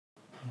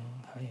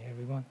Hi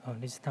everyone.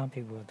 This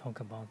topic will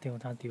talk about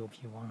Delta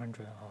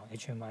DOP100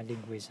 HMI link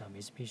with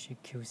Mitsubishi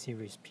Q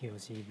Series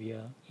PLC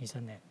via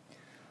Ethernet.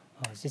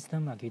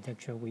 System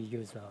architecture, we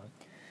use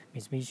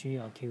Mitsubishi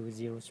Q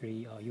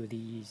Series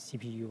UDE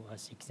CPU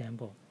as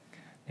example.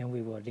 Then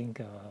we will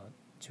link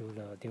to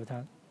the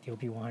Delta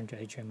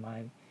DOP100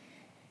 HMI,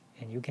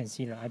 and you can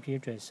see the IP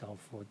address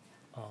of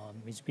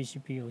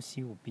Mitsubishi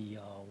PLC will be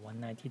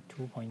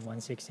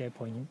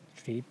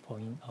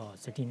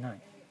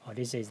 192.168.3.39.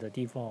 This is the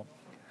default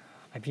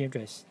IP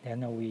address.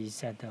 Then we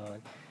set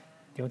the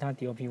Delta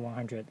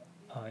DOP100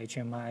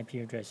 HMI IP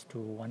address to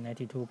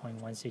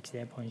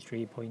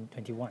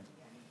 192.168.3.21.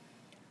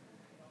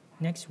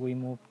 Next, we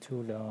move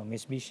to the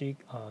Mitsubishi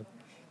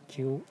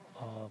Q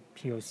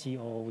PLC,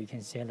 or we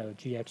can set the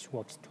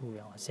GXWorks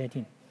to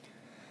setting.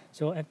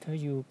 So after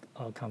you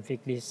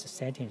configure these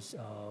settings,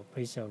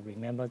 please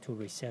remember to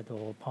reset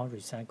or power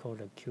recycle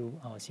the Q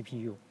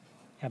CPU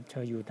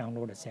after you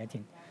download the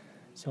setting.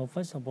 So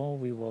first of all,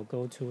 we will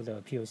go to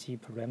the PLC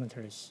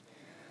parameters.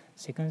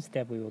 Second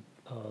step, we will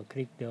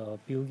click the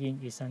built-in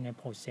Ethernet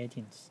port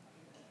settings.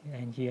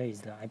 And here is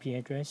the IP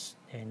address.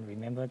 And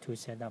remember to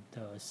set up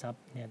the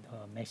subnet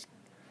mask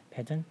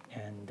pattern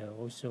and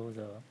also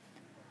the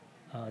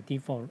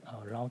default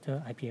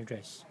router IP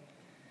address.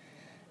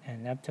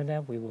 And after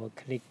that, we will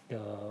click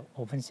the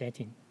open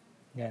setting.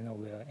 Then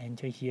we'll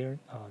enter here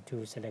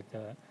to select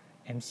the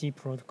MC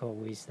protocol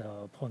with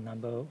the port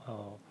number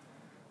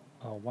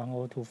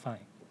 1025.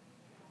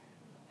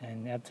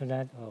 And after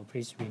that,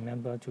 please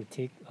remember to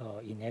tick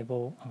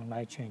enable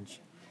online change.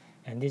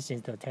 And this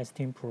is the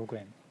testing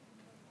program.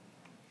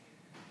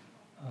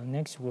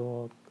 Next,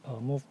 we'll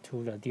move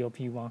to the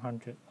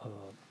DOP100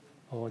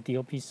 or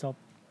DOP sub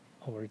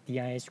or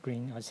DIS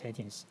screen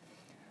settings.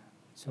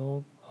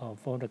 So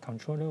for the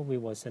controller, we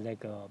will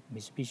select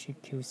Mitsubishi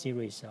Q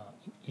Series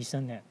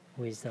Ethernet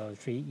with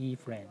 3E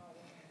frame.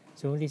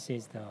 So this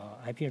is the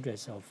IP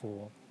address of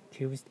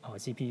Q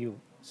CPU.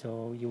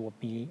 So it will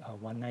be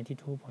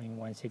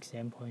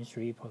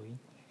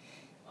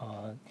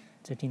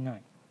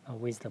 192.168.3.39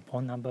 with the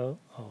port number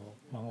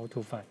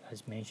 1025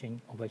 as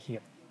mentioned over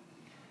here.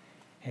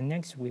 And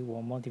next, we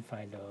will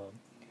modify the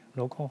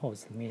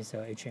localhost, means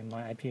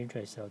HMI IP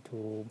address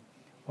to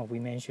what we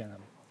mentioned,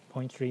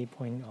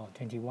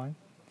 0.3.21.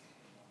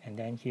 And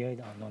then here,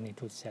 no need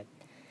to set.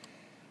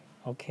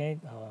 Okay,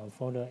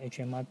 for the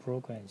HMI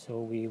program, so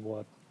we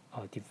will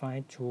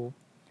define two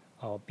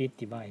bit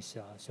device.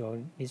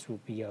 So this will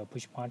be a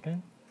push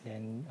button.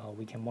 Then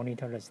we can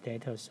monitor the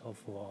status of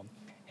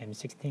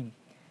M16.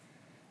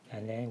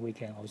 And then we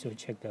can also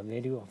check the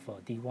value of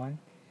D1.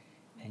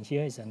 And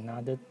here is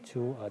another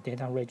two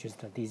data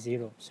register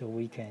D0. So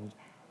we can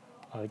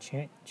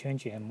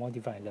change and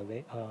modify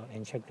the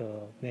and check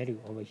the value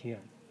over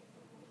here.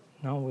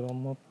 Now we will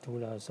move to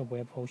the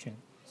software portion.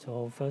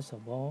 So first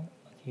of all,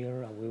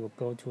 here we will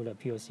go to the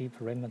PLC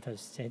parameters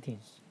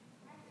settings.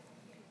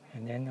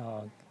 And then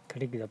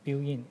click the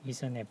built-in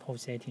Ethernet port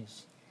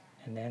settings.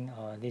 And then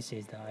this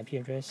is the IP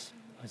address,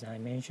 as I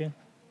mentioned.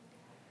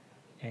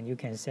 And you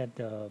can set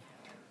the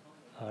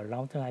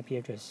router IP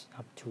address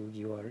up to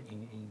your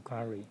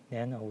inquiry.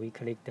 Then we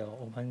click the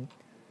open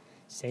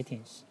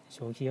settings.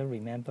 So here,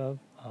 remember,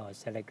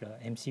 select the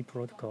MC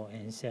protocol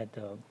and set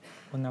the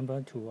phone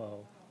number to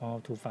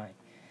 1025.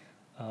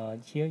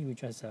 Here, you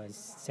just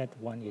set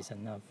one is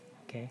enough,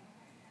 okay?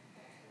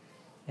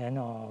 And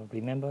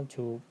remember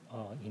to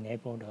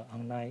enable the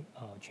online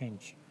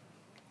change.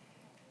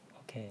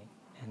 Okay,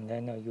 and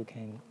then you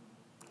can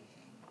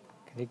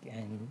click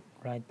and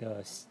write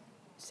the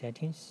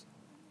settings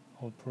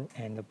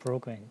and the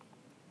program.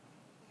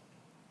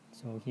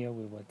 So here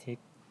we will tick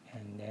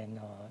and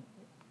then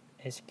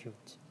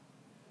execute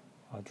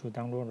to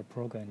download the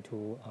program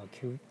to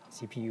Q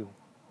CPU.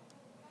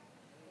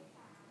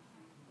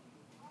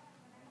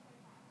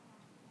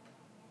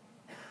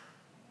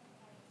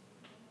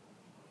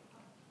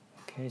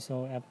 Okay,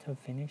 so after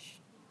finish,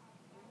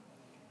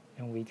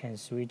 and we can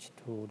switch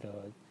to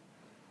the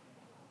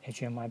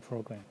HMI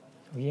program.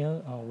 Here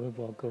we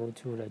will go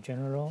to the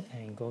general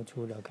and go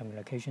to the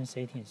communication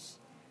settings.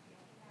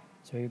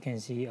 So you can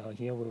see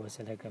here we will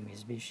select a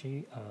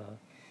Mitsubishi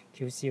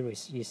Q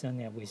Series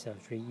Ethernet with a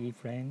 3E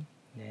frame,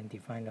 then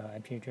define the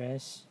IP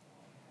address.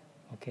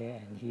 Okay,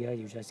 and here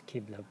you just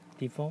keep the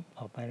default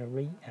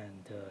binary,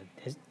 and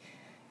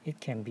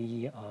it can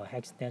be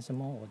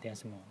hexadecimal or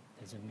decimal,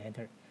 doesn't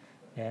matter.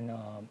 Then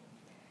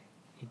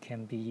it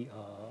can be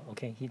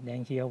okay.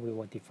 Then here we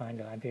will define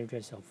the IP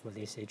address of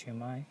this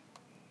HMI.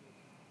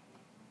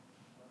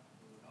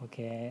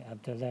 Okay,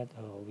 after that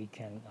we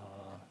can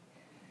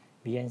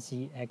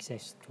BNC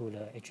access to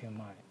the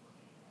HMI.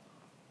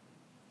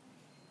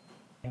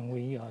 And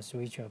we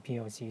switch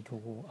PLC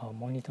to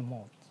monitor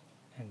mode.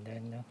 And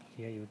then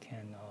here you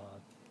can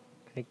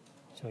click,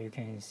 so you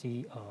can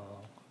see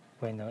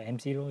when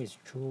M0 is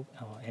true,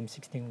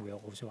 M16 will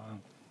also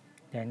on.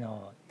 Then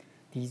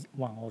this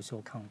one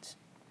also counts.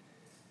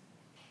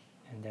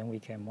 And then we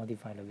can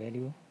modify the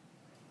value.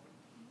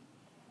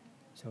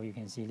 So you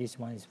can see this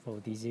one is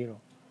for D0.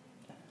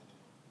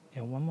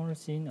 And one more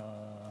thing,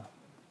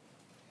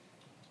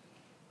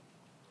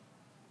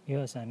 Here,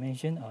 as I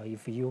mentioned,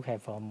 if you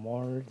have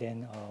more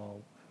than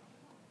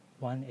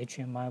one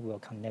HMI will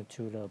connect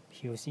to the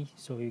PLC,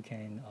 so you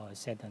can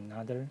set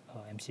another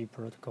MC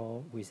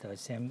protocol with the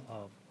same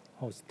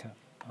host,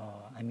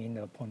 I mean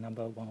the port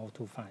number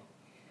 1025.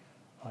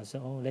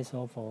 So that's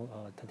all for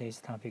today's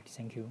topic.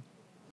 Thank you.